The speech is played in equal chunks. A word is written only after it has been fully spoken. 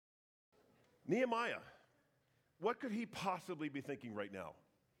Nehemiah, what could he possibly be thinking right now?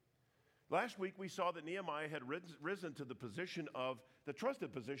 Last week we saw that Nehemiah had risen to the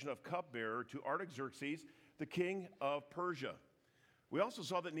trusted position of cupbearer to Artaxerxes, the king of Persia. We also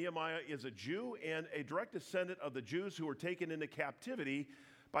saw that Nehemiah is a Jew and a direct descendant of the Jews who were taken into captivity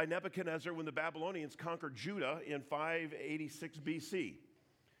by Nebuchadnezzar when the Babylonians conquered Judah in 586 BC.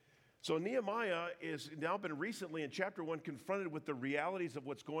 So Nehemiah is now been recently in chapter 1 confronted with the realities of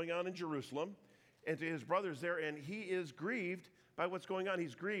what's going on in Jerusalem and to his brothers there, and he is grieved by what's going on.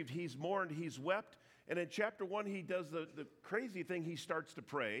 He's grieved, he's mourned, he's wept, and in chapter 1 he does the crazy thing. He starts to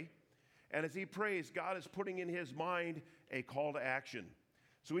pray, and as he prays, God is putting in his mind a call to action.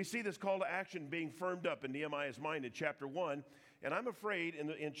 So we see this call to action being firmed up in Nehemiah's mind in chapter 1, and I'm afraid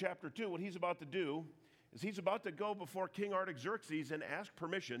in chapter 2 what he's about to do is he's about to go before King Artaxerxes and ask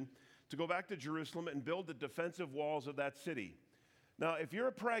permission to go back to Jerusalem and build the defensive walls of that city. Now, if you're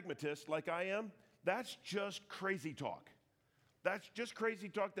a pragmatist like I am, that's just crazy talk. That's just crazy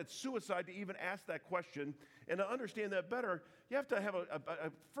talk. That's suicide to even ask that question. And to understand that better, you have to have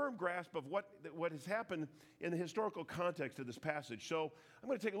a firm grasp of what has happened in the historical context of this passage. So I'm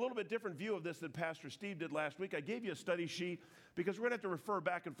going to take a little bit different view of this than Pastor Steve did last week. I gave you a study sheet because we're going to have to refer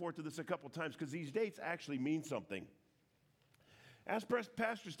back and forth to this a couple times because these dates actually mean something. As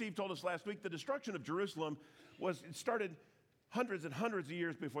Pastor Steve told us last week, the destruction of Jerusalem started hundreds and hundreds of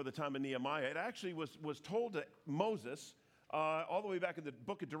years before the time of Nehemiah. It actually was told to Moses all the way back in the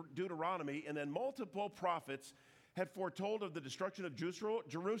book of Deuteronomy, and then multiple prophets had foretold of the destruction of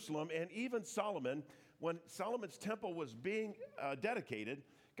Jerusalem, and even Solomon, when Solomon's temple was being dedicated,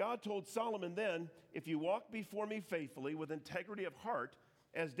 God told Solomon then, if you walk before me faithfully with integrity of heart,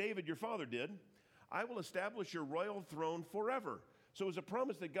 as David your father did, I will establish your royal throne forever. So it was a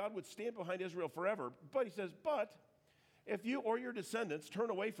promise that God would stand behind Israel forever. But he says, but if you or your descendants turn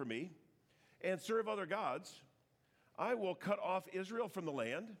away from me and serve other gods, I will cut off Israel from the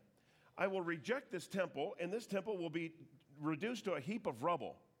land. I will reject this temple, and this temple will be reduced to a heap of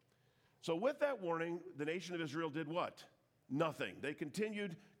rubble. So with that warning, the nation of Israel did what? Nothing. They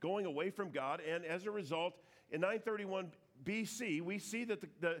continued going away from God, and as a result, in 931 BC, we see that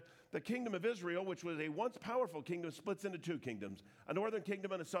the kingdom of Israel, which was a once powerful kingdom, splits into two kingdoms, a northern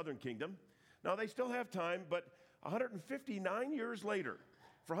kingdom and a southern kingdom. Now, they still have time, but 159 years later,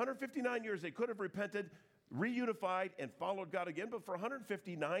 for 159 years, they could have repented, reunified, and followed God again, but for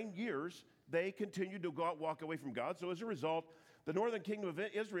 159 years, they continued to walk away from God. So as a result, the northern kingdom of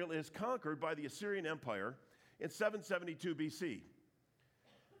Israel is conquered by the Assyrian Empire in 772 BC.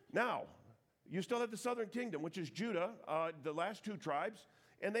 Now, you still have the southern kingdom, which is Judah, the last two tribes,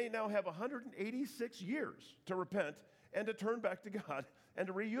 and they now have 186 years to repent and to turn back to God and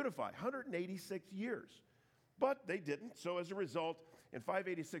to reunify. 186 years. But they didn't, so as a result, in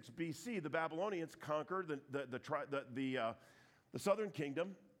 586 BC, the Babylonians conquered the southern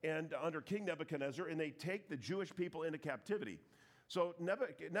kingdom and under King Nebuchadnezzar, and they take the Jewish people into captivity. So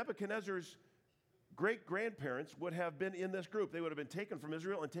Nebuchadnezzar's great-grandparents would have been in this group. They would have been taken from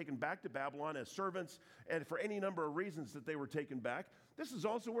Israel and taken back to Babylon as servants, and for any number of reasons that they were taken back. This is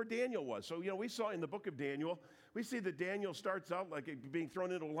also where Daniel was. So, we saw in the book of Daniel, we see that Daniel starts out like being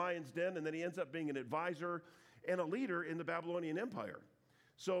thrown into a lion's den, and then he ends up being an advisor and a leader in the Babylonian Empire.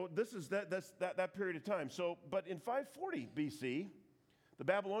 So this is that period of time. So, but in 540 BC, the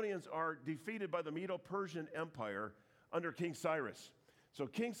Babylonians are defeated by the Medo-Persian Empire under King Cyrus. So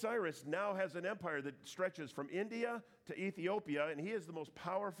King Cyrus now has an empire that stretches from India to Ethiopia, and he is the most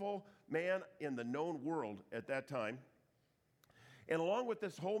powerful man in the known world at that time. And along with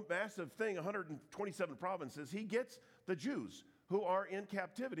this whole massive thing, 127 provinces, he gets the Jews who are in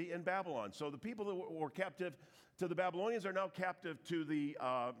captivity in Babylon. So the people that were captive to the Babylonians are now captive to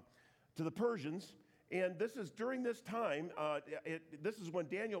the Persians. And this is during this time, this is when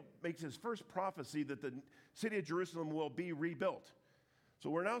Daniel makes his first prophecy that the city of Jerusalem will be rebuilt. So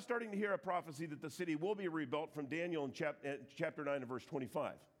we're now starting to hear a prophecy that the city will be rebuilt from Daniel in chapter 9 and verse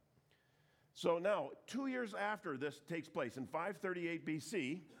 25. So now, 2 years after this takes place, in 538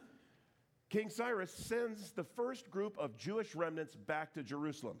 BC, King Cyrus sends the first group of Jewish remnants back to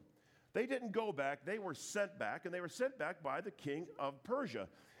Jerusalem. They didn't go back, they were sent back, and they were sent back by the king of Persia.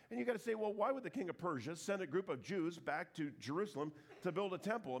 And you got to say, well, why would the king of Persia send a group of Jews back to Jerusalem to build a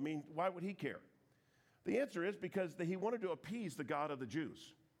temple? I mean, why would he care? The answer is because he wanted to appease the God of the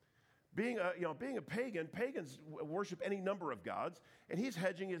Jews. Being a pagan, pagans worship any number of gods, and he's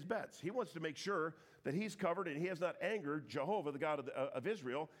hedging his bets. He wants to make sure that he's covered and he has not angered Jehovah, the God of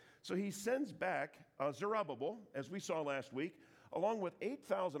Israel. So he sends back Zerubbabel, as we saw last week, along with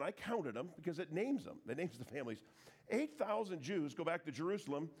 8,000, I counted them because it names them, it names the families, 8,000 Jews go back to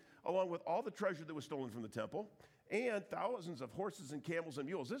Jerusalem, along with all the treasure that was stolen from the temple, and thousands of horses and camels and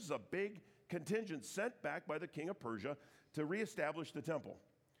mules. This is a big contingent sent back by the king of Persia to reestablish the temple.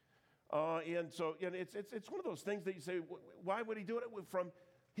 And it's one of those things that you say, why would he do it? From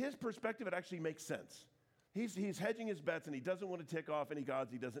his perspective, it actually makes sense. He's hedging his bets, and he doesn't want to tick off any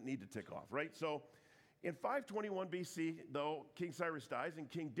gods he doesn't need to tick off, right? So in 521 BC, though, King Cyrus dies, and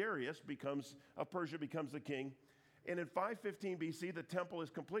King Darius of Persia becomes the king. And in 515 BC, the temple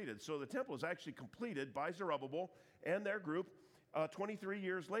is completed. So the temple is actually completed by Zerubbabel and their group 23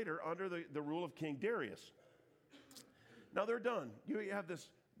 years later under the rule of King Darius. Now they're done. You have this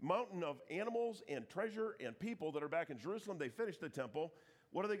mountain of animals and treasure and people that are back in Jerusalem. They finished the temple.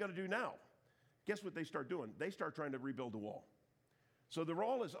 What are they going to do now? Guess what they start doing? They start trying to rebuild the wall. So the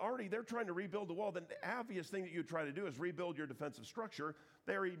wall is already, they're trying to rebuild the wall. The obvious thing that you try to do is rebuild your defensive structure.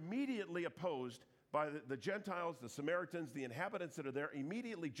 They're immediately opposed by the Gentiles, the Samaritans, the inhabitants that are there,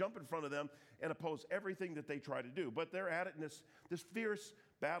 immediately jump in front of them and oppose everything that they try to do. But they're at it, and this fierce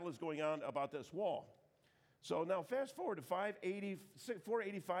battle is going on about this wall. So now fast forward to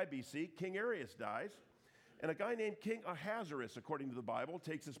 485 BC, King Arius dies, and a guy named King Ahasuerus, according to the Bible,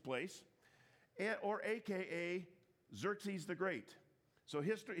 takes his place, or AKA Xerxes the Great. So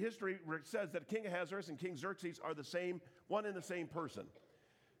history says that King Ahasuerus and King Xerxes are the same, one and the same person.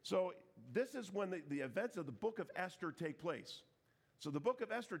 So this is when the events of the book of Esther take place. So the book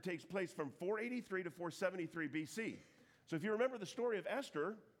of Esther takes place from 483 to 473 BC. So if you remember the story of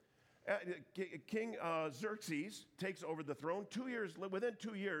Esther, King Xerxes takes over the throne. Within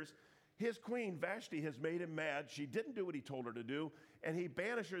 2 years, his queen Vashti has made him mad. She didn't do what he told her to do, and he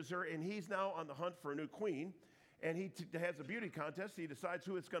banishes her, and he's now on the hunt for a new queen. And he has a beauty contest. He decides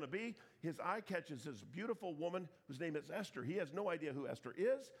who it's going to be. His eye catches this beautiful woman whose name is Esther. He has no idea who Esther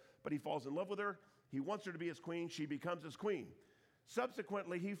is, but he falls in love with her. He wants her to be his queen. She becomes his queen.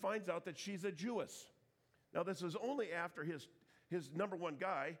 Subsequently, he finds out that she's a Jewess. Now, this is only after his number one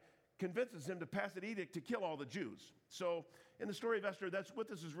guy convinces him to pass an edict to kill all the Jews. So in the story of Esther, that's what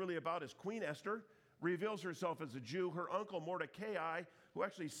this is really about, is Queen Esther reveals herself as a Jew. Her uncle Mordecai, who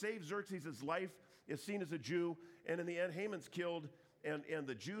actually saved Xerxes' life, is seen as a Jew. And in the end, Haman's killed, and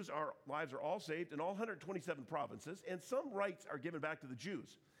the Jews' lives are all saved in all 127 provinces, and some rights are given back to the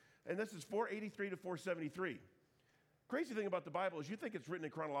Jews. And this is 483 to 473. Crazy thing about the Bible is you think it's written in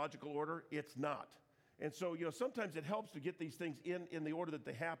chronological order. It's not. And so, sometimes it helps to get these things in the order that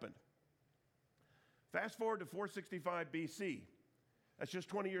they happened. Fast forward to 465 BC. That's just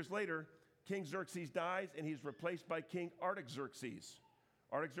 20 years later. King Xerxes dies, and he's replaced by King Artaxerxes.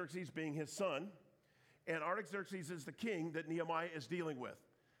 Artaxerxes being his son. And Artaxerxes is the king that Nehemiah is dealing with.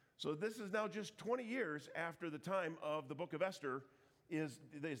 So this is now just 20 years after the time of the book of Esther is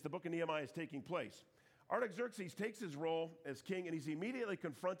the book of Nehemiah is taking place. Artaxerxes takes his role as king, and he's immediately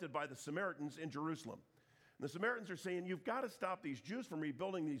confronted by the Samaritans in Jerusalem. And the Samaritans are saying, you've got to stop these Jews from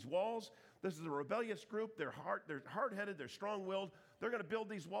rebuilding these walls. This is a rebellious group. They're hard-headed. They're strong-willed. They're going to build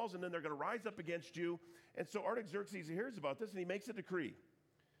these walls, and then they're going to rise up against you. And so Artaxerxes hears about this, and he makes a decree.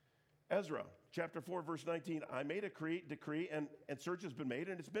 Ezra, chapter 4, verse 19, I made a decree, and search has been made,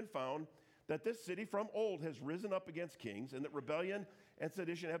 and it's been found that this city from old has risen up against kings, and that rebellion and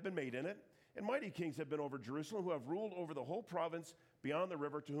sedition have been made in it. And mighty kings have been over Jerusalem, who have ruled over the whole province beyond the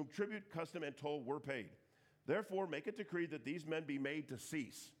river, to whom tribute, custom, and toll were paid. Therefore, make a decree that these men be made to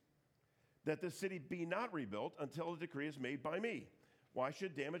cease, that this city be not rebuilt until a decree is made by me. Why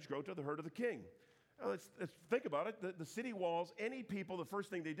should damage grow to the hurt of the king? Now, let's think about it. The city walls, any people, the first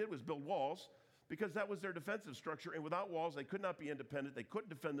thing they did was build walls, because that was their defensive structure. And without walls, they could not be independent. They couldn't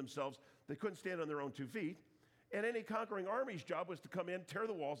defend themselves. They couldn't stand on their own 2 feet. And any conquering army's job was to come in, tear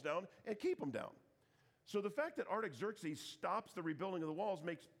the walls down, and keep them down. So the fact that Artaxerxes stops the rebuilding of the walls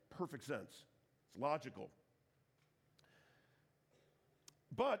makes perfect sense. It's logical.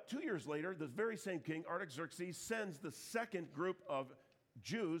 But 2 years later, the very same king, Artaxerxes, sends the second group of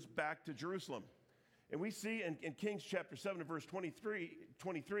Jews back to Jerusalem. And we see in Kings chapter 7 verse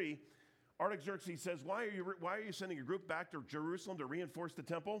 23, Artaxerxes says, why are you sending a group back to Jerusalem to reinforce the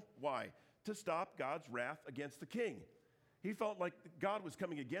temple? Why? To stop God's wrath against the king. He felt like God was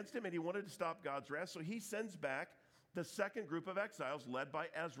coming against him, and he wanted to stop God's wrath, so he sends back the second group of exiles led by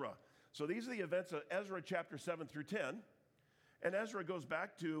Ezra. So these are the events of Ezra chapter 7 through 10. And Ezra goes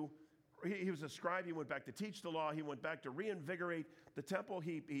back to, he was a scribe, he went back to teach the law, he went back to reinvigorate the temple,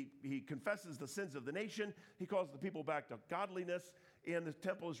 he confesses the sins of the nation, he calls the people back to godliness, and the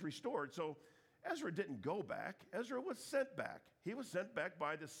temple is restored. So Ezra didn't go back, Ezra was sent back. He was sent back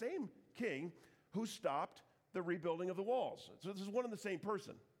by the same king who stopped the rebuilding of the walls. So this is one and the same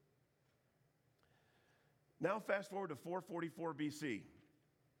person. Now fast forward to 444 BC.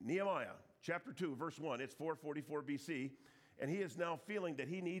 Nehemiah, chapter 2, verse 1, it's 444 BC, and he is now feeling that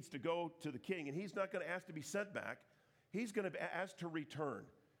he needs to go to the king, and he's not going to ask to be sent back. He's going to ask to return.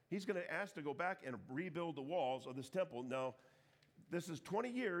 He's going to ask to go back and rebuild the walls of this temple. Now, this is 20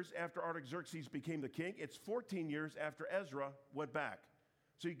 years after Artaxerxes became the king. It's 14 years after Ezra went back.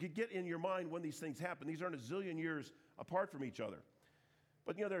 So you could get in your mind when these things happen. These aren't a zillion years apart from each other.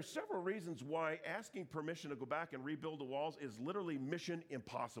 But there are several reasons why asking permission to go back and rebuild the walls is literally mission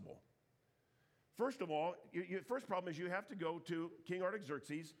impossible. First of all, first problem is you have to go to King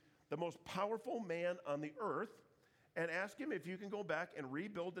Artaxerxes, the most powerful man on the earth, and ask him if you can go back and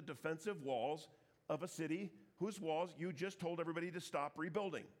rebuild the defensive walls of a city whose walls you just told everybody to stop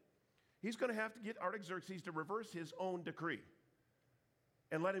rebuilding. He's going to have to get Artaxerxes to reverse his own decree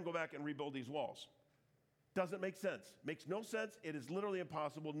and let him go back and rebuild these walls. Doesn't make sense. Makes no sense. It is literally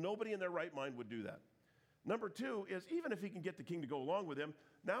impossible. Nobody in their right mind would do that. Number two is even if he can get the king to go along with him,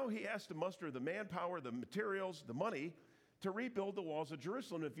 now he has to muster the manpower, the materials, the money to rebuild the walls of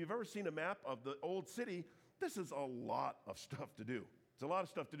Jerusalem. If you've ever seen a map of the old city, this is a lot of stuff to do. It's a lot of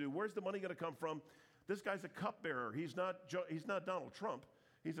stuff to do. Where's the money going to come from? This guy's a cupbearer. He's not Donald Trump.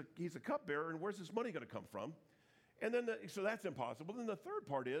 He's a cupbearer, and where's this money going to come from? And then, so that's impossible. Then the third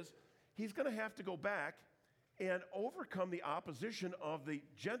part is he's going to have to go back and overcome the opposition of the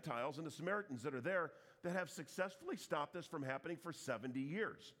Gentiles and the Samaritans that are there that have successfully stopped this from happening for 70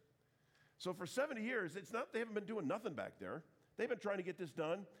 years. So for 70 years, they haven't been doing nothing back there. They've been trying to get this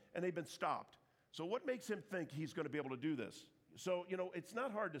done, and they've been stopped. So what makes him think he's going to be able to do this? So, it's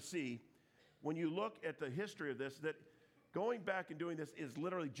not hard to see when you look at the history of this that going back and doing this is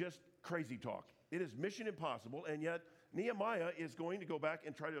literally just crazy talk. It is mission impossible, and yet Nehemiah is going to go back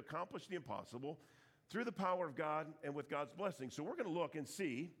and try to accomplish the impossible through the power of God and with God's blessing. So we're going to look and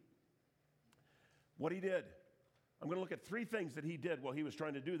see what he did. I'm going to look at three things that he did while he was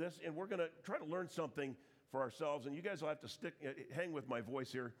trying to do this, and we're going to try to learn something for ourselves. And you guys will have to hang with my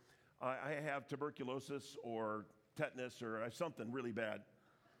voice here. I have tuberculosis or tetanus or I have something really bad.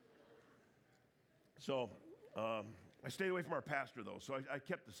 So I stayed away from our pastor, though, so I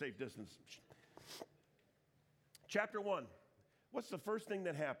kept a safe distance. Chapter 1, what's the first thing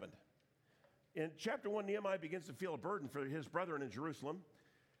that happened? In chapter 1, Nehemiah begins to feel a burden for his brethren in Jerusalem.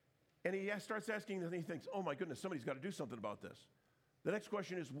 And he starts asking, and he thinks, oh my goodness, somebody's got to do something about this. The next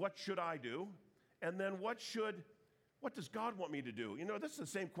question is, what should I do? And then what does God want me to do? This is the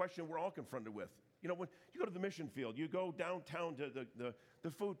same question we're all confronted with. When you go to the mission field, you go downtown to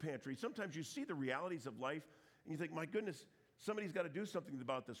the food pantry, sometimes you see the realities of life, and you think, my goodness, somebody's got to do something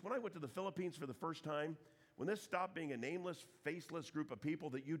about this. When I went to the Philippines for the first time, when this stopped being a nameless, faceless group of people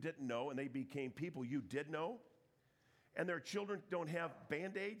that you didn't know, and they became people you did know, and their children don't have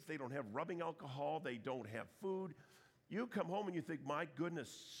Band-Aids, they don't have rubbing alcohol, they don't have food, you come home and you think, my goodness,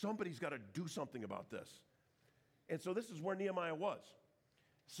 somebody's got to do something about this. And so this is where Nehemiah was.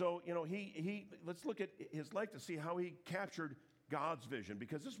 So, let's look at his life to see how he captured God's vision,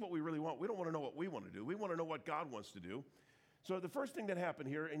 because this is what we really want. We don't want to know what we want to do. We want to know what God wants to do. So the first thing that happened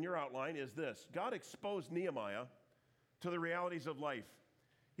here in your outline is this. God exposed Nehemiah to the realities of life.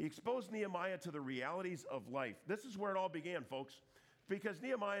 He exposed Nehemiah to the realities of life. This is where it all began, folks, because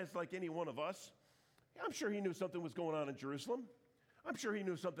Nehemiah is like any one of us. I'm sure he knew something was going on in Jerusalem. I'm sure he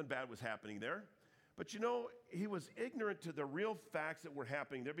knew something bad was happening there. But he was ignorant to the real facts that were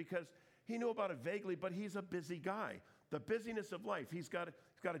happening there because he knew about it vaguely, but he's a busy guy. The busyness of life. He's got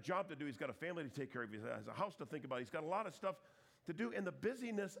a job to do. He's got a family to take care of. He has a house to think about. He's got a lot of stuff to do. And the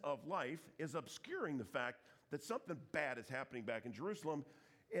busyness of life is obscuring the fact that something bad is happening back in Jerusalem.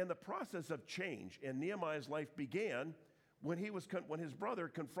 And the process of change in Nehemiah's life began when his brother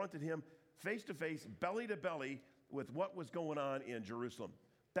confronted him face to face, belly to belly, with what was going on in Jerusalem.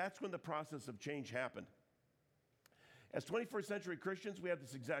 That's when the process of change happened. As 21st century Christians, we have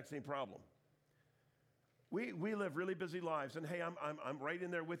this exact same problem. We live really busy lives, and hey, I'm right in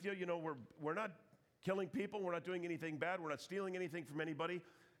there with you. We're not killing people. We're not doing anything bad. We're not stealing anything from anybody.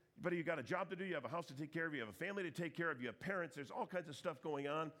 But you got a job to do. You have a house to take care of. You have a family to take care of. You have parents. There's all kinds of stuff going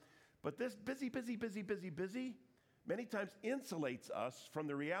on. But this busy many times insulates us from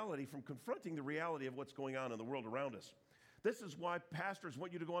confronting the reality of what's going on in the world around us. This is why pastors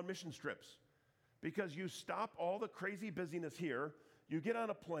want you to go on mission trips, because you stop all the crazy busyness here. You get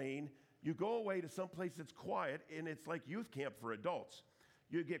on a plane. You go away to some place that's quiet, and it's like youth camp for adults.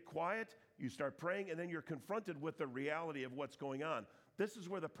 You get quiet, you start praying, and then you're confronted with the reality of what's going on. This is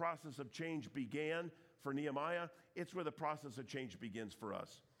where the process of change began for Nehemiah. It's where the process of change begins for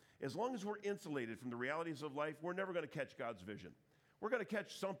us. As long as we're insulated from the realities of life, we're never going to catch God's vision. We're going to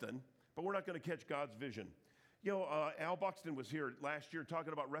catch something, but we're not going to catch God's vision. Al Buxton was here last year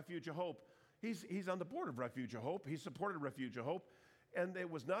talking about Refuge of Hope. He's on the board of Refuge of Hope. He supported Refuge of Hope. And it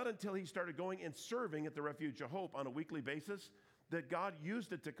was not until he started going and serving at the Refuge of Hope on a weekly basis that God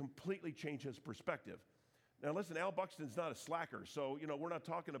used it to completely change his perspective. Now, listen, Al Buxton's not a slacker, so, we're not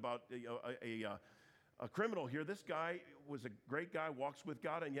talking about a criminal here. This guy was a great guy, walks with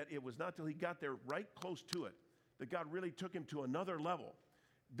God, and yet it was not till he got there right close to it that God really took him to another level.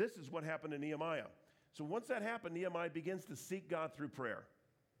 This is what happened to Nehemiah. So once that happened, Nehemiah begins to seek God through prayer.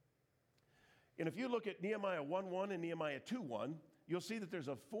 And if you look at Nehemiah 1:1 and Nehemiah 2:1, you'll see that there's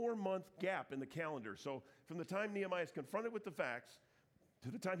a 4-month gap in the calendar. So from the time Nehemiah is confronted with the facts to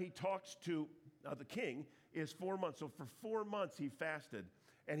the time he talks to the king is 4 months. So for 4 months he fasted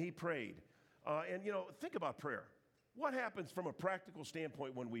and he prayed. Think about prayer. What happens from a practical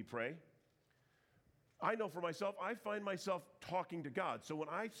standpoint when we pray? I know for myself, I find myself talking to God. So when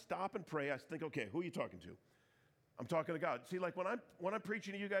I stop and pray, I think, okay, who are you talking to? I'm talking to God. See, like when I'm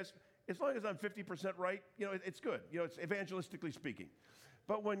preaching to you guys, as long as I'm 50% right, it's good. It's evangelistically speaking.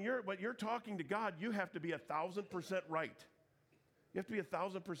 But when you're talking to God, you have to be 1,000% right. You have to be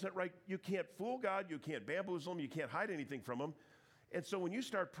 1,000% right. You can't fool God. You can't bamboozle him. You can't hide anything from him. And so when you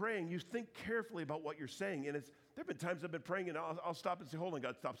start praying, you think carefully about what you're saying. And there have been times I've been praying and I'll stop and say, hold on,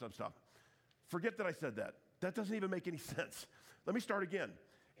 God, stop. Forget that I said that. That doesn't even make any sense. Let me start again.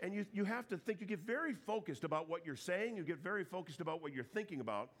 And you have to think, you get very focused about what you're saying. You get very focused about what you're thinking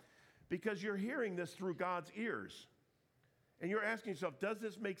about because you're hearing this through God's ears. And you're asking yourself, does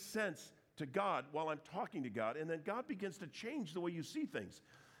this make sense to God while I'm talking to God? And then God begins to change the way you see things.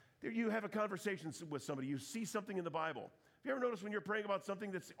 You have a conversation with somebody. You see something in the Bible. Have you ever noticed when you're praying about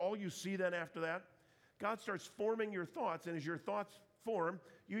something that's all you see then after that? God starts forming your thoughts, and as your thoughts form,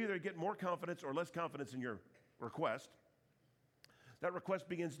 you either get more confidence or less confidence in your request. That request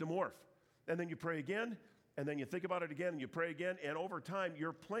begins to morph. And then you pray again, and then you think about it again, and you pray again, and over time,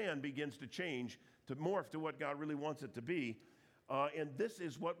 your plan begins to change, to morph to what God really wants it to be. And this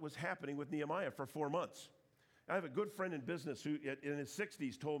is what was happening with Nehemiah for 4 months. I have a good friend in business who, in his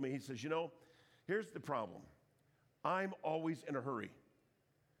 60s, told me, he says, here's the problem. I'm always in a hurry.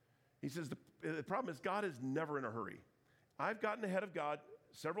 He says, the problem is God is never in a hurry. I've gotten ahead of God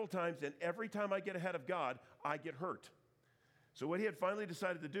several times, and every time I get ahead of God, I get hurt. So what he had finally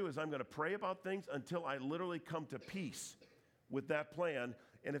decided to do is I'm going to pray about things until I literally come to peace with that plan.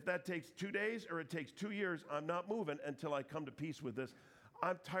 And if that takes 2 days or it takes 2 years, I'm not moving until I come to peace with this.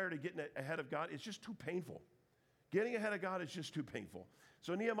 I'm tired of getting ahead of God. It's just too painful. Getting ahead of God is just too painful.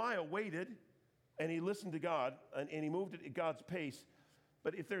 So Nehemiah waited, and he listened to God, and he moved at God's pace.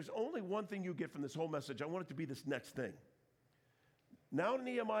 But if there's only one thing you get from this whole message, I want it to be this next thing. Now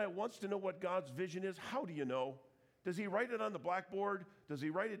Nehemiah wants to know what God's vision is. How do you know? Does he write it on the blackboard? Does he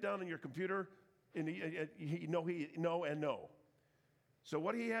write it down on your computer? And no and no. So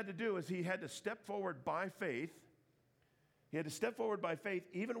what he had to do is he had to step forward by faith. He had to step forward by faith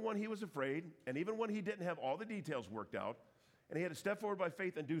even when he was afraid and even when he didn't have all the details worked out. And he had to step forward by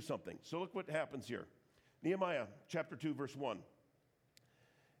faith and do something. So look what happens here. Nehemiah chapter 2, verse 1.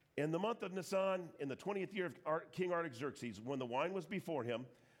 In the month of Nisan, in the 20th year of King Artaxerxes, when the wine was before him,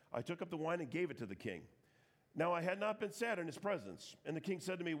 I took up the wine and gave it to the king. Now I had not been sad in his presence. And the king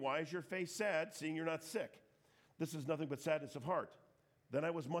said to me, why is your face sad, seeing you're not sick? This is nothing but sadness of heart. Then I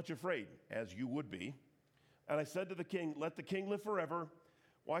was much afraid, as you would be. And I said to the king, let the king live forever.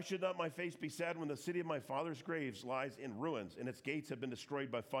 Why should not my face be sad when the city of my father's graves lies in ruins and its gates have been destroyed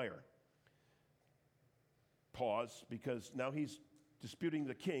by fire? Pause, because now he's disputing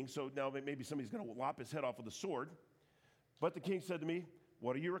the king, so now maybe somebody's going to lop his head off with a sword. But the king said to me,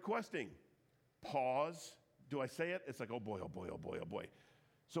 what are you requesting? Pause. Do I say it? It's like, oh boy, oh boy, oh boy, oh boy.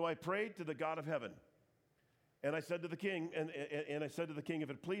 So I prayed to the God of heaven. And I said to the king, and I said to the king,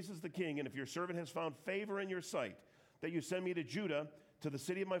 if it pleases the king, and if your servant has found favor in your sight, that you send me to Judah, to the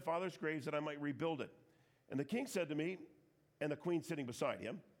city of my father's graves, that I might rebuild it. And the king said to me, and the queen sitting beside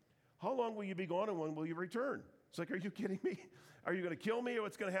him, how long will you be gone and when will you return? It's like, are you kidding me? Are you going to kill me or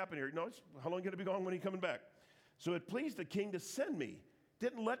what's going to happen here? No, how long are you going to be gone? When are you coming back? So it pleased the king to send me.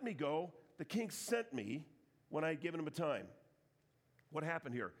 Didn't let me go. The king sent me when I had given him a time. What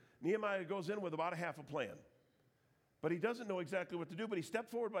happened here? Nehemiah goes in with about a half a plan. But he doesn't know exactly what to do, but he stepped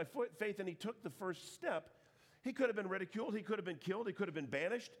forward by faith and he took the first step. He could have been ridiculed, he could have been killed, he could have been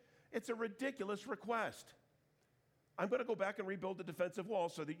banished. It's a ridiculous request. I'm going to go back and rebuild the defensive wall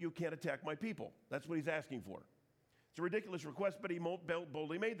so that you can't attack my people. That's what he's asking for. It's a ridiculous request, but he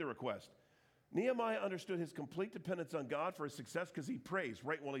boldly made the request. Nehemiah understood his complete dependence on God for his success because he prays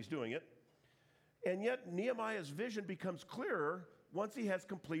right while he's doing it. And yet Nehemiah's vision becomes clearer once he has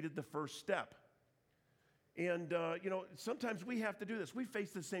completed the first step. And, sometimes we have to do this. We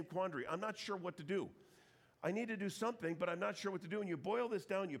face the same quandary. I'm not sure what to do. I need to do something, but I'm not sure what to do. And you boil this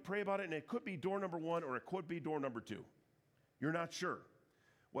down, you pray about it, and it could be door number 1 or it could be door number 2. You're not sure.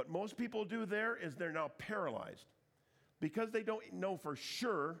 What most people do there is they're now paralyzed. Because they don't know for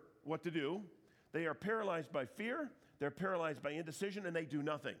sure what to do, they are paralyzed by fear, they're paralyzed by indecision, and they do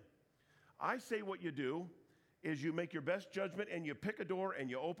nothing. I say what you do is you make your best judgment and you pick a door and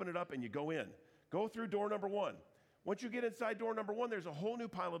you open it up and you go in. Go through door number 1. Once you get inside door number 1, there's a whole new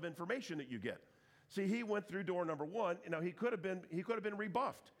pile of information that you get. See, he went through door number 1, and now he could have been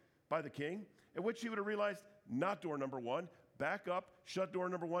rebuffed by the king, at which he would have realized, not door number 1, back up, shut door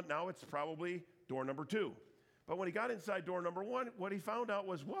number 1, now it's probably door number 2. But when he got inside door number 1, what he found out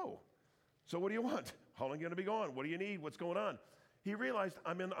was, whoa, so what do you want? How long are you going to be gone? What do you need? What's going on? He realized,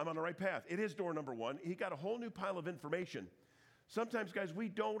 I'm on the right path. It is door number 1. He got a whole new pile of information. Sometimes, guys, we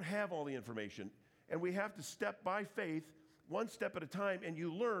don't have all the information, and we have to step by faith, one step at a time, and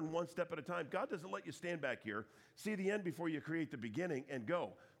you learn one step at a time. God doesn't let you stand back here, see the end before you create the beginning, and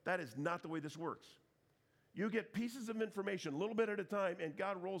go. That is not the way this works. You get pieces of information, a little bit at a time, and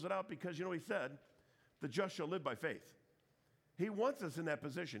God rolls it out because, He said, the just shall live by faith. He wants us in that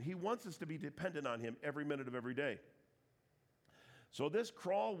position. He wants us to be dependent on Him every minute of every day. So this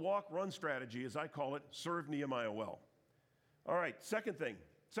crawl, walk, run strategy, as I call it, served Nehemiah well. All right, second thing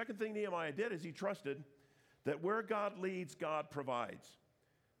Nehemiah did is he trusted that where God leads, God provides.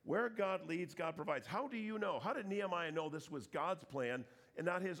 Where God leads, God provides. How do you know? How did Nehemiah know this was God's plan and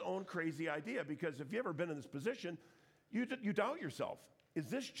not his own crazy idea? Because if you've ever been in this position, you doubt yourself. Is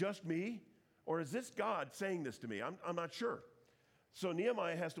this just me? Or is this God saying this to me? I'm not sure. So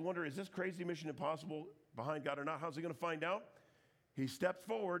Nehemiah has to wonder, is this crazy mission impossible behind God or not? How's he going to find out? He steps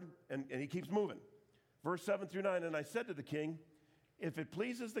forward and he keeps moving. Verse 7 through 9, and I said to the king, if it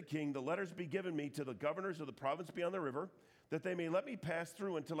pleases the king, the letters be given me to the governors of the province beyond the river, that they may let me pass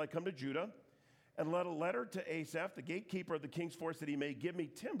through until I come to Judah, and let a letter to Asaph, the gatekeeper of the king's force, that he may give me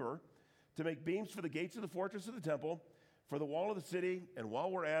timber to make beams for the gates of the fortress of the temple, for the wall of the city, and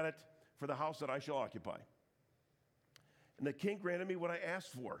while we're at it, for the house that I shall occupy. And the king granted me what I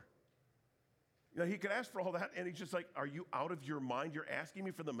asked for. He could ask for all that, and he's just like, are you out of your mind? You're asking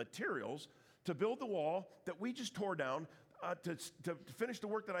me for the materials to build the wall that we just tore down to finish the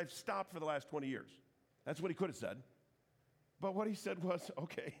work that I've stopped for the last 20 years. That's what he could have said. But what he said was,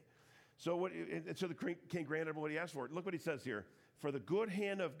 okay. So the king granted him what he asked for. Look what he says here. For the good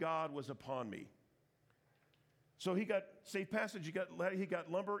hand of God was upon me. So he got safe passage, he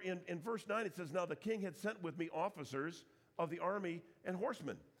got lumber. In verse 9, it says, now the king had sent with me officers of the army and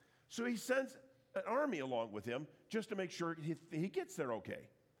horsemen. So he sends an army along with him just to make sure he gets there okay.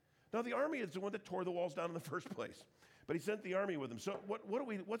 Now the army is the one that tore the walls down in the first place. But he sent the army with him. So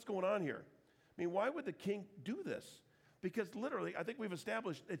what's going on here? I mean, why would the king do this? Because literally, I think we've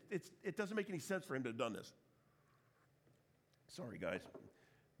established it doesn't make any sense for him to have done this. Sorry, guys.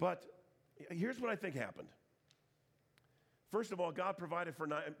 But here's what I think happened. First of all, God provided for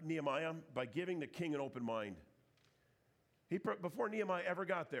Nehemiah by giving the king an open mind. Before Nehemiah ever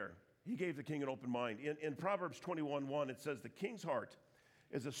got there, he gave the king an open mind. In Proverbs 21:1, it says, the king's heart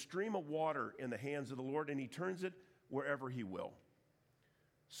is a stream of water in the hands of the Lord, and he turns it wherever he will.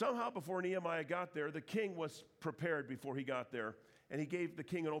 Somehow before Nehemiah got there, the king was prepared before he got there, and he gave the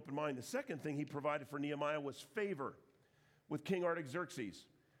king an open mind. The second thing he provided for Nehemiah was favor with King Artaxerxes.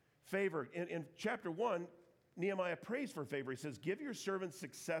 Favor. In chapter 1, Nehemiah prays for favor. He says, give your servant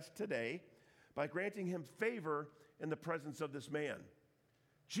success today by granting him favor in the presence of this man.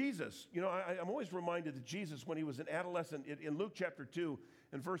 Jesus, I'm always reminded that Jesus, when he was an adolescent, in Luke chapter 2,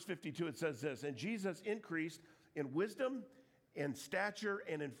 in verse 52, it says this, and Jesus increased in wisdom and stature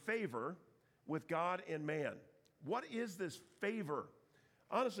and in favor with God and man. What is this favor?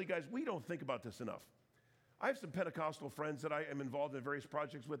 Honestly, guys, we don't think about this enough. I have some Pentecostal friends that I am involved in various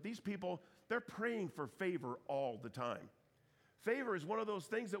projects with. These people, they're praying for favor all the time. Favor is one of those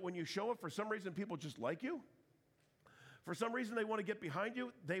things that when you show up, for some reason, people just like you. For some reason, they want to get behind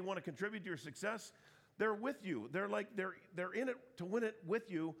you. They want to contribute to your success. They're with you. They're in it to win it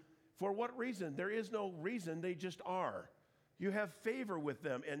with you. For what reason? There is no reason. They just are. You have favor with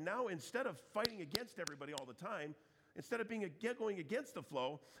them. And now instead of fighting against everybody all the time, instead of going against the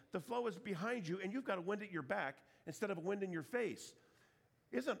flow is behind you, and you've got a wind at your back instead of a wind in your face.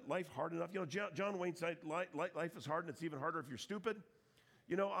 Isn't life hard enough? John Wayne said, life is hard, and it's even harder if you're stupid.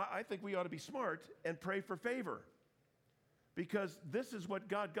 I think we ought to be smart and pray for favor. Because this is what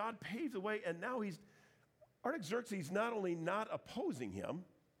God paved the way, and now Artaxerxes not only not opposing him,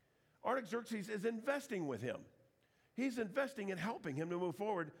 Artaxerxes is investing with him. He's investing in helping him to move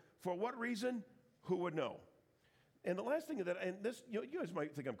forward. For what reason? Who would know? And the last thing that, and this, you guys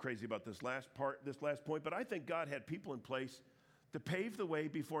might think I'm crazy about this last point, but I think God had people in place to pave the way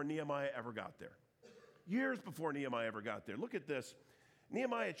before Nehemiah ever got there. Years before Nehemiah ever got there. Look at this.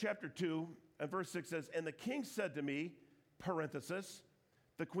 Nehemiah chapter 2 and verse 6 says, "And the king said to me," parenthesis,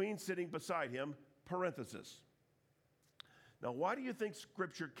 "the queen sitting beside him," parenthesis. Now, why do you think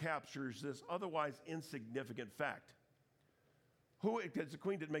Scripture captures this otherwise insignificant fact? Because the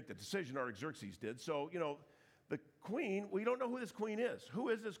queen didn't make the decision, Artaxerxes did. So, the queen, we don't know who this queen is. Who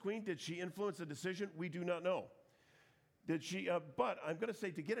is this queen? Did she influence the decision? We do not know. Did she? But I'm going to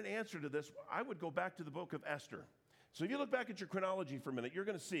say, to get an answer to this, I would go back to the book of Esther. So if you look back at your chronology for a minute, you're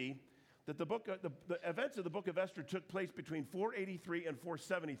going to see that the events of the book of Esther took place between 483 and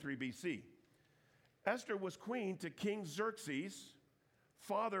 473 BC. Esther was queen to King Xerxes,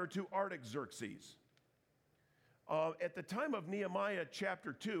 father to Artaxerxes. At the time of Nehemiah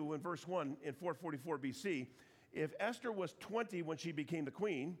chapter 2 and verse 1 in 444 BC, if Esther was 20 when she became the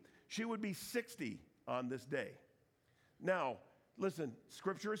queen, she would be 60 on this day. Now, listen,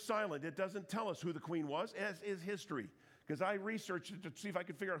 Scripture is silent. It doesn't tell us who the queen was, as is history, because I researched it to see if I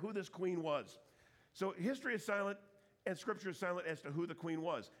could figure out who this queen was. So history is silent, and Scripture is silent as to who the queen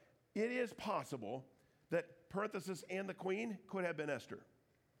was. It is possible that parenthesis and the queen could have been Esther.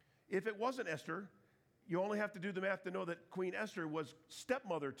 If it wasn't Esther, you only have to do the math to know that Queen Esther was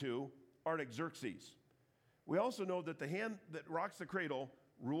stepmother to Artaxerxes. We also know that the hand that rocks the cradle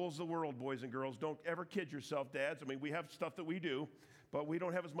rules the world, boys and girls. Don't ever kid yourself, dads. I mean, we have stuff that we do, but we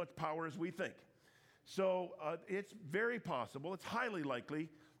don't have as much power as we think. So it's very possible, it's highly likely,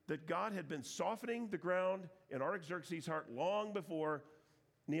 that God had been softening the ground in Artaxerxes' heart long before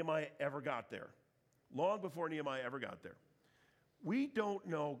Nehemiah ever got there. Long before Nehemiah ever got there. We don't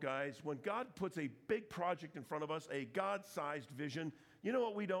know, guys, when God puts a big project in front of us, a God-sized vision, you know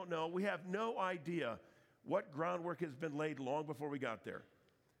what we don't know? We have no idea what groundwork has been laid long before we got there.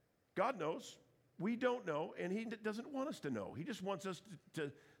 God knows. We don't know, and He doesn't want us to know. He just wants us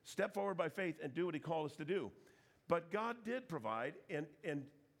to step forward by faith and do what He called us to do. But God did provide, and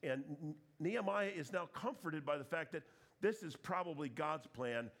Nehemiah is now comforted by the fact that this is probably God's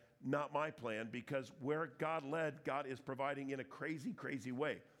plan, not my plan, because where God led, God is providing in a crazy, crazy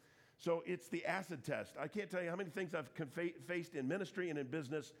way. So it's the acid test. I can't tell you how many things I've faced in ministry and in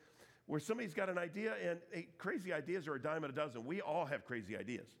business where somebody's got an idea, and crazy ideas are a dime a dozen. We all have crazy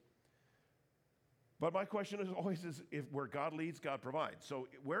ideas. But my question is always if where God leads, God provides. So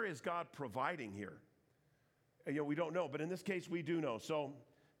where is God providing here? We don't know, but in this case, we do know. So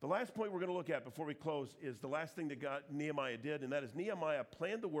the last point we're going to look at before we close is the last thing that Nehemiah did, and that is Nehemiah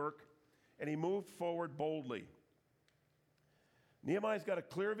planned the work, and he moved forward boldly. Nehemiah's got a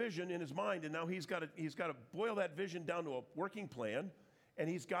clear vision in his mind, and now he's got to boil that vision down to a working plan, and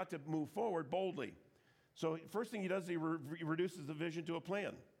he's got to move forward boldly. So first thing he does, he reduces the vision to a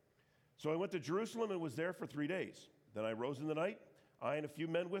plan. So I went to Jerusalem and was there for 3 days. Then I rose in the night, I and a few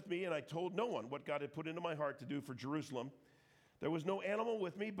men with me, and I told no one what God had put into my heart to do for Jerusalem. There was no animal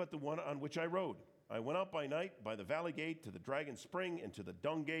with me but the one on which I rode. I went out by night by the valley gate to the dragon spring and to the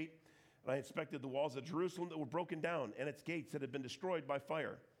dung gate, and I inspected the walls of Jerusalem that were broken down and its gates that had been destroyed by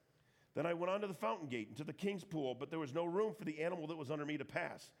fire. Then I went on to the fountain gate and to the king's pool, but there was no room for the animal that was under me to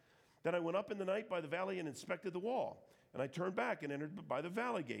pass. Then I went up in the night by the valley and inspected the wall. And I turned back and entered by the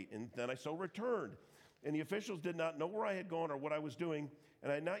valley gate, and then I so returned. And the officials did not know where I had gone or what I was doing, and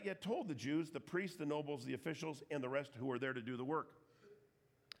I had not yet told the Jews, the priests, the nobles, the officials, and the rest who were there to do the work.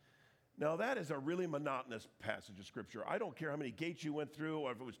 Now that is a really monotonous passage of Scripture. I don't care how many gates you went through,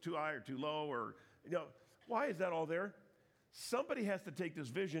 or if it was too high or too low, or, why is that all there? Somebody has to take this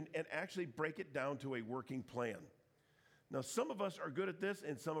vision and actually break it down to a working plan. Now, some of us are good at this,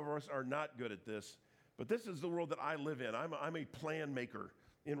 and some of us are not good at this. But this is the world that I live in. I'm a plan maker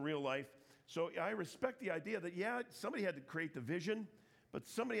in real life. So I respect the idea that, somebody had to create the vision, but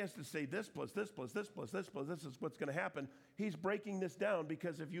somebody has to say this plus this plus this plus this plus this is what's going to happen. He's breaking this down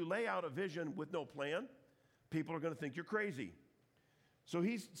because if you lay out a vision with no plan, people are going to think you're crazy. So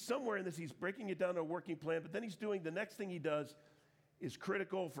he's somewhere in this, he's breaking it down to a working plan, but then he's doing the next thing he does is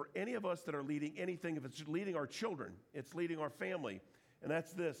critical for any of us that are leading anything. If it's leading our children, it's leading our family, and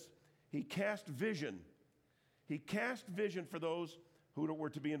that's this. He cast vision. He cast vision for those who were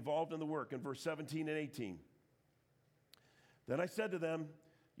to be involved in the work in verse 17 and 18. Then I said to them,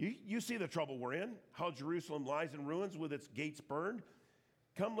 you see the trouble we're in, how Jerusalem lies in ruins with its gates burned.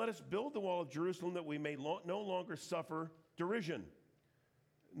 Come, let us build the wall of Jerusalem that we may no longer suffer derision.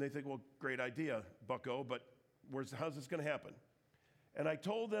 And they think, well, great idea, bucko, but how's this going to happen? And I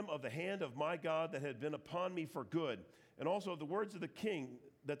told them of the hand of my God that had been upon me for good, and also of the words of the king,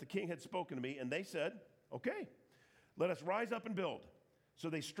 that the king had spoken to me, and they said, okay. Let us rise up and build. So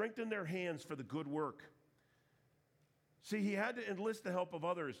they strengthened their hands for the good work. See, he had to enlist the help of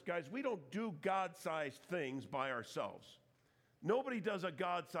others. Guys, we don't do God-sized things by ourselves. Nobody does a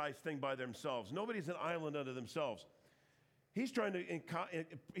God-sized thing by themselves. Nobody's an island unto themselves. He's trying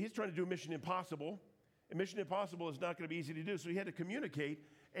to do Mission Impossible, and Mission Impossible is not going to be easy to do. So he had to communicate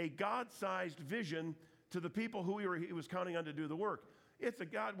a God-sized vision to the people who he was counting on to do the work. It's a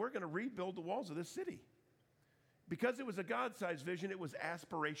God, we're going to rebuild the walls of this city. Because it was a God-sized vision, it was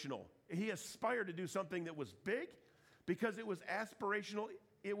aspirational. He aspired to do something that was big. Because it was aspirational,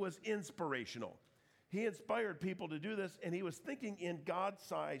 it was inspirational. He inspired people to do this, and he was thinking in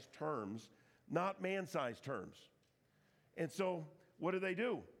God-sized terms, not man-sized terms. And so, what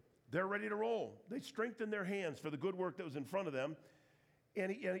do? They're ready to roll. They strengthened their hands for the good work that was in front of them,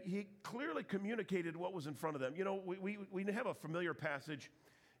 and he clearly communicated what was in front of them. You know, we have a familiar passage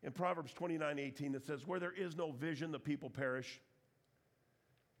in Proverbs 29:18 that says, where there is no vision, the people perish.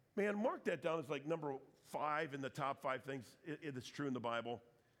 Man, mark that down as like number 5 in the top 5 things that's true in the Bible.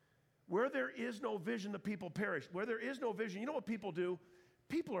 Where there is no vision, the people perish. Where there is no vision, you know what people do?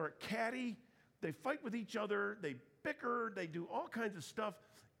 People are catty. They fight with each other. They bicker. They do all kinds of stuff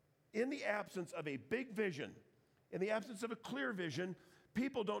in the absence of a big vision. In the absence of a clear vision,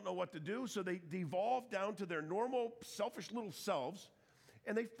 people don't know what to do, so they devolve down to their normal, selfish little selves,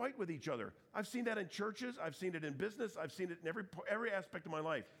 and they fight with each other. I've seen that in churches. I've seen it in business. I've seen it in every aspect of my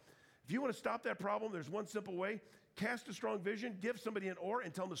life. If you want to stop that problem, there's one simple way. Cast a strong vision, give somebody an oar,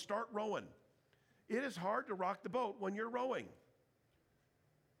 and tell them to start rowing. It is hard to rock the boat when you're rowing.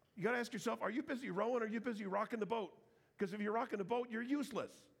 You got to ask yourself, are you busy rowing or are you busy rocking the boat? Because if you're rocking the boat, you're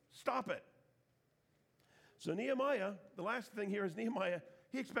useless. Stop it. So Nehemiah, the last thing here is Nehemiah,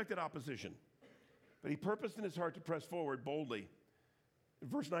 he expected opposition. But he purposed in his heart to press forward boldly. In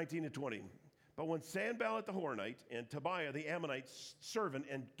verse 19 and 20. But when Sanballat the Horonite and Tobiah the Ammonite servant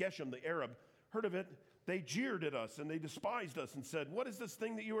and Geshem the Arab heard of it, they jeered at us and they despised us and said, what is this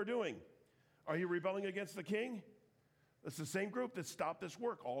thing that you are doing? Are you rebelling against the king? It's the same group that stopped this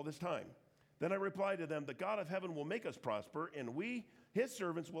work all this time. Then I replied to them, the God of heaven will make us prosper, and we, his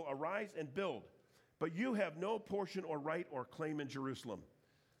servants, will arise and build. But you have no portion or right or claim in Jerusalem.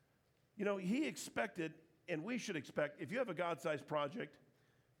 You know, he expected, and we should expect, if you have a God-sized project,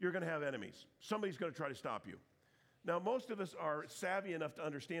 you're going to have enemies. Somebody's going to try to stop you. Now, most of us are savvy enough to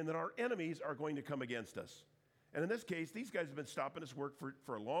understand that our enemies are going to come against us. And in this case, these guys have been stopping this work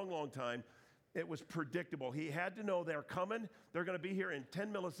for a long, long time. It was predictable. He had to know they're coming. They're going to be here in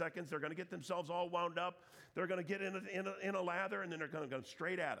 10 milliseconds. They're going to get themselves all wound up. They're going to get in a lather, and then they're going to go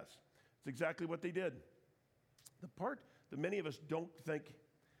straight at us. It's exactly what they did. The part that many of us don't think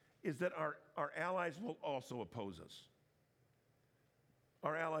is that our allies will also oppose us.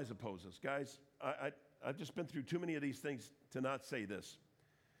 Our allies oppose us. Guys, I've just been through too many of these things to not say this.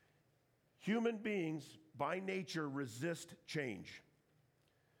 Human beings, by nature, resist change.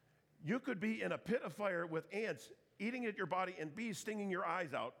 You could be in a pit of fire with ants eating at your body and bees stinging your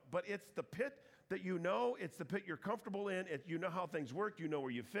eyes out, but it's the pit that you know, it's the pit you're comfortable in, you know how things work, you know where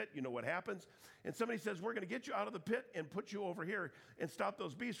you fit, you know what happens. And somebody says, we're going to get you out of the pit and put you over here and stop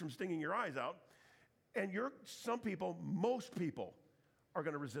those bees from stinging your eyes out. And most people, are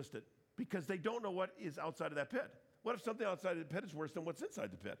going to resist it because they don't know what is outside of that pit. What if something outside of the pit is worse than what's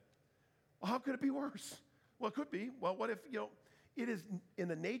inside the pit? Well, how could it be worse? Well, it could be. Well, what if, it is in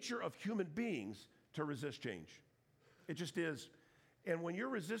the nature of human beings to resist change. It just is. And when you're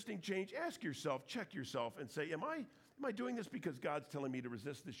resisting change, ask yourself, check yourself and say, am I doing this because God's telling me to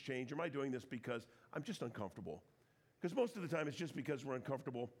resist this change? Or am I doing this because I'm just uncomfortable? Because most of the time it's just because we're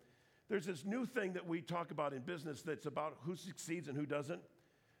uncomfortable. There's this new thing that we talk about in business that's about who succeeds and who doesn't.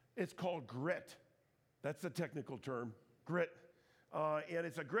 It's called grit. That's the technical term, grit. And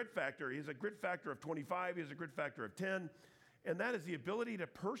it's a grit factor. He has a grit factor of 25. He has a grit factor of 10. And that is the ability to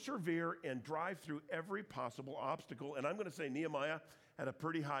persevere and drive through every possible obstacle. And I'm going to say Nehemiah had a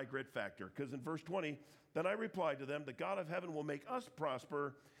pretty high grit factor because in verse 20, then I replied to them, the God of heaven will make us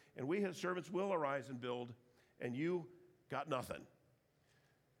prosper, and we his servants will arise and build, and you got nothing.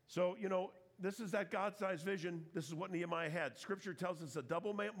 So, this is that God-sized vision. This is what Nehemiah had. Scripture tells us a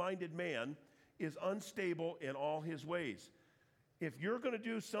double-minded man is unstable in all his ways. If you're going to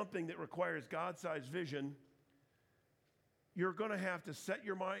do something that requires God-sized vision, you're going to have to set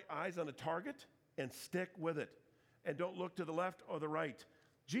your eyes on a target and stick with it. And don't look to the left or the right.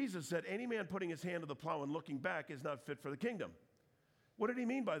 Jesus said, any man putting his hand to the plow and looking back is not fit for the kingdom. What did he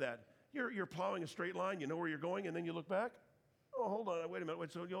mean by that? You're plowing a straight line, you know where you're going, and then you look back? Oh, hold on, wait a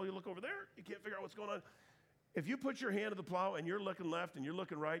minute. So you look over there? You can't figure out what's going on? If you put your hand to the plow and you're looking left and you're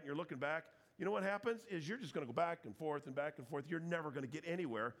looking right and you're looking back, you know what happens is you're just going to go back and forth and back and forth. You're never going to get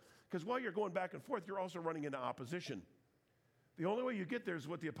anywhere because while you're going back and forth, you're also running into opposition. The only way you get there is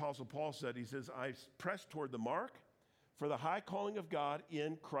what the Apostle Paul said. He says, I press toward the mark for the high calling of God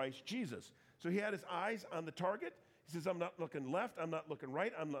in Christ Jesus. So he had his eyes on the target. He says, I'm not looking left, I'm not looking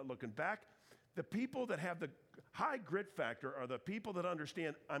right, I'm not looking back. The people that have the high grit factor are the people that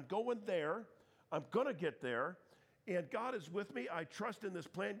understand, I'm going there, I'm going to get there, and God is with me. I trust in this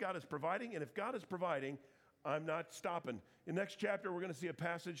plan God is providing, and if God is providing, I'm not stopping. In the next chapter, we're going to see a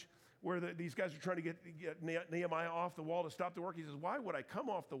passage where these guys are trying to get Nehemiah off the wall to stop the work. He says, why would I come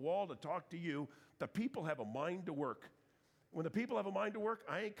off the wall to talk to you? The people have a mind to work. When the people have a mind to work,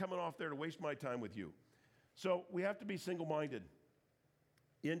 I ain't coming off there to waste my time with you. So we have to be single-minded.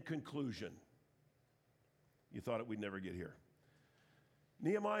 In conclusion, you thought we'd never get here.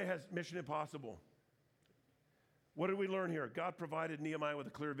 Nehemiah has mission impossible. What did we learn here? God provided Nehemiah with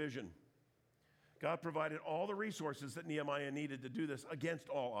a clear vision. God provided all the resources that Nehemiah needed to do this against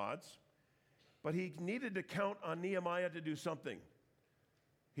all odds. But he needed to count on Nehemiah to do something.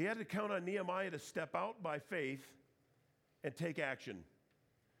 He had to count on Nehemiah to step out by faith and take action.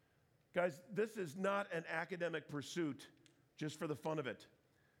 Guys, this is not an academic pursuit just for the fun of it.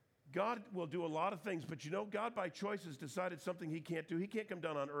 God will do a lot of things, but you know, God by choice has decided something he can't do. He can't come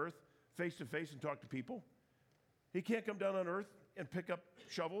down on earth face to face and talk to people. He can't come down on earth and pick up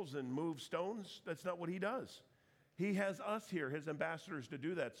shovels and move stones. That's not what he does. He has us here, his ambassadors, to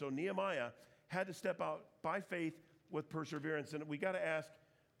do that. So Nehemiah had to step out by faith with perseverance. And we got to ask,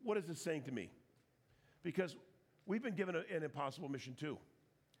 what is this saying to me? Because we've been given an impossible mission too.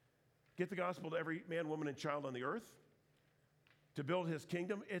 Get the gospel to every man, woman, and child on the earth. To build his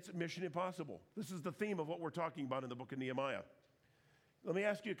kingdom, it's mission impossible. This is the theme of what we're talking about in the book of Nehemiah. Let me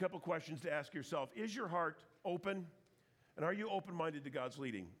ask you a couple questions to ask yourself. Is your heart open? And are you open-minded to God's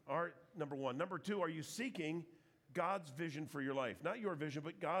leading? Number one. Number two, are you seeking God's vision for your life? Not your vision,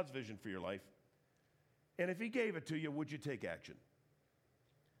 but God's vision for your life. And if he gave it to you, would you take action?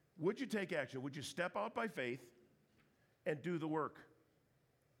 Would you take action? Would you step out by faith and do the work?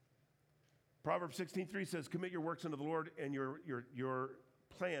 Proverbs 16:3 says, commit your works unto the Lord and your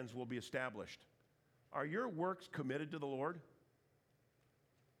plans will be established. Are your works committed to the Lord?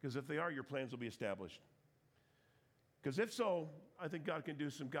 Because if they are, your plans will be established. Because if so, I think God can do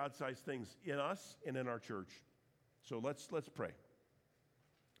some God-sized things in us and in our church. So let's pray.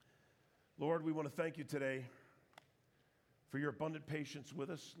 Lord, we want to thank you today for your abundant patience with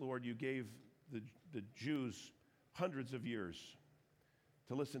us. Lord, you gave the Jews hundreds of years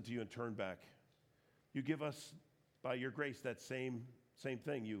to listen to you and turn back. You give us, by your grace, that same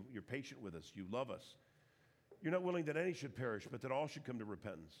thing. You're patient with us. You love us. You're not willing that any should perish, but that all should come to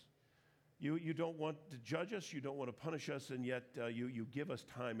repentance. You don't want to judge us. You don't want to punish us, and yet you give us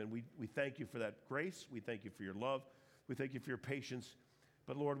time, and we thank you for that grace. We thank you for your love. We thank you for your patience.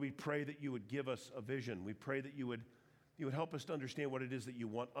 But, Lord, we pray that you would give us a vision. We pray that you would help us to understand what it is that you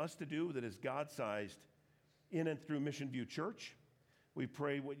want us to do that is God-sized in and through Mission View Church. We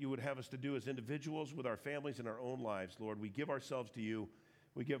pray what you would have us to do as individuals with our families and our own lives. Lord, we give ourselves to you.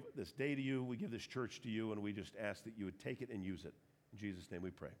 We give this day to you. We give this church to you, and we just ask that you would take it and use it. In Jesus' name we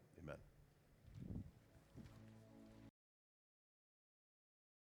pray. Amen.